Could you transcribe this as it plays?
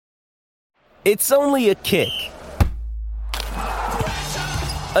It's only a kick,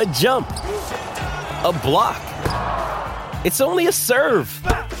 a jump, a block. It's only a serve.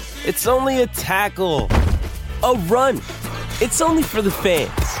 It's only a tackle, a run. It's only for the fans.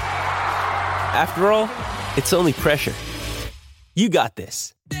 After all, it's only pressure. You got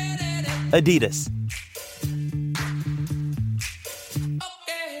this. Adidas.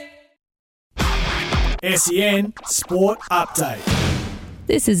 SEN Sport Update.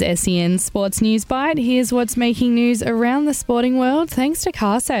 This is SEN Sports News Bite. Here's what's making news around the sporting world thanks to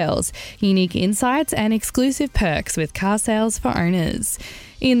car sales. Unique insights and exclusive perks with car sales for owners.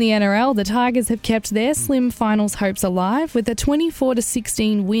 In the NRL, the Tigers have kept their slim finals hopes alive with a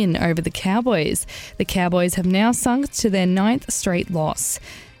 24-16 win over the Cowboys. The Cowboys have now sunk to their 9th straight loss.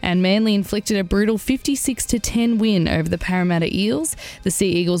 And Manly inflicted a brutal 56-10 win over the Parramatta Eels. The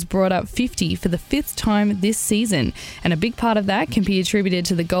Sea Eagles brought up 50 for the 5th time this season, and a big part of that can be attributed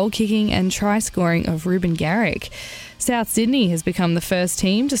to the goal kicking and try scoring of Ruben Garrick. South Sydney has become the first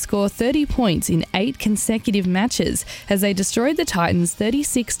team to score 30 points in 8 consecutive matches as they destroyed the Titans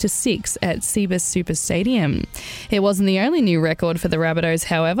 36-6 at Cbus Super Stadium. It wasn't the only new record for the Rabbitohs,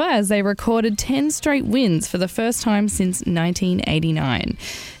 however, as they recorded 10 straight wins for the first time since 1989.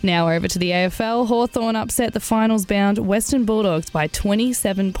 Now over to the AFL, Hawthorn upset the finals-bound Western Bulldogs by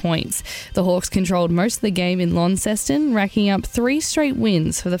 27 points. The Hawks controlled most of the game in Launceston, racking up 3 straight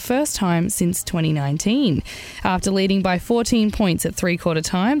wins for the first time since 2019. After leading by 14 points at three-quarter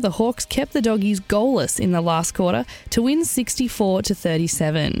time, the Hawks kept the Doggies goalless in the last quarter to win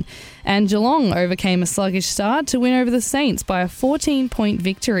 64-37. And Geelong overcame a sluggish start to win over the Saints by a 14-point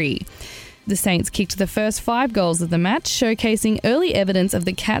victory. The Saints kicked the first 5 goals of the match, showcasing early evidence of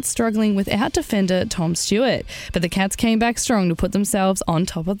the Cats struggling without defender Tom Stewart. But the Cats came back strong to put themselves on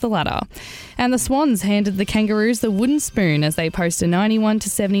top of the ladder. And the Swans handed the Kangaroos the wooden spoon as they post a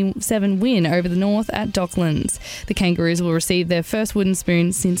 91-77 win over the North at Docklands. The Kangaroos will receive their first wooden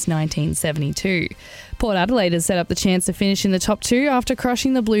spoon since 1972. Port Adelaide has set up the chance to finish in the top 2 after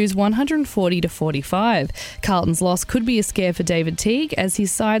crushing the Blues 140-45. Carlton's loss could be a scare for David Teague as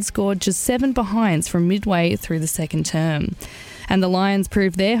his side scored just 7 behinds from midway through the second term. And the Lions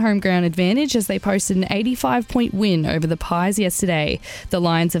proved their home ground advantage as they posted an 85-point win over the Pies yesterday. The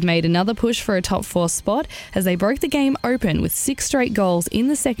Lions have made another push for a top 4 spot as they broke the game open with 6 straight goals in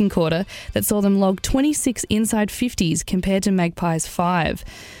the second quarter that saw them log 26 inside 50s compared to Magpies' 5.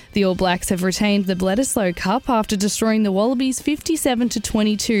 The All Blacks have retained the Bledisloe Cup after destroying the Wallabies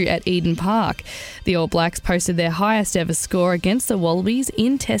 57-22 at Eden Park. The All Blacks posted their highest ever score against the Wallabies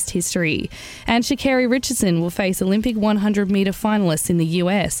in Test history. And Sha'Carri Richardson will face Olympic 100-metre finalists in the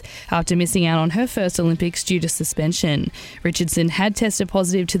US after missing out on her first Olympics due to suspension. Richardson had tested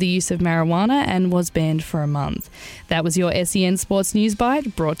positive to the use of marijuana and was banned for a month. That was your SEN Sports News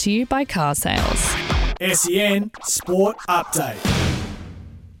Bite, brought to you by Car Sales. SEN Sport Update.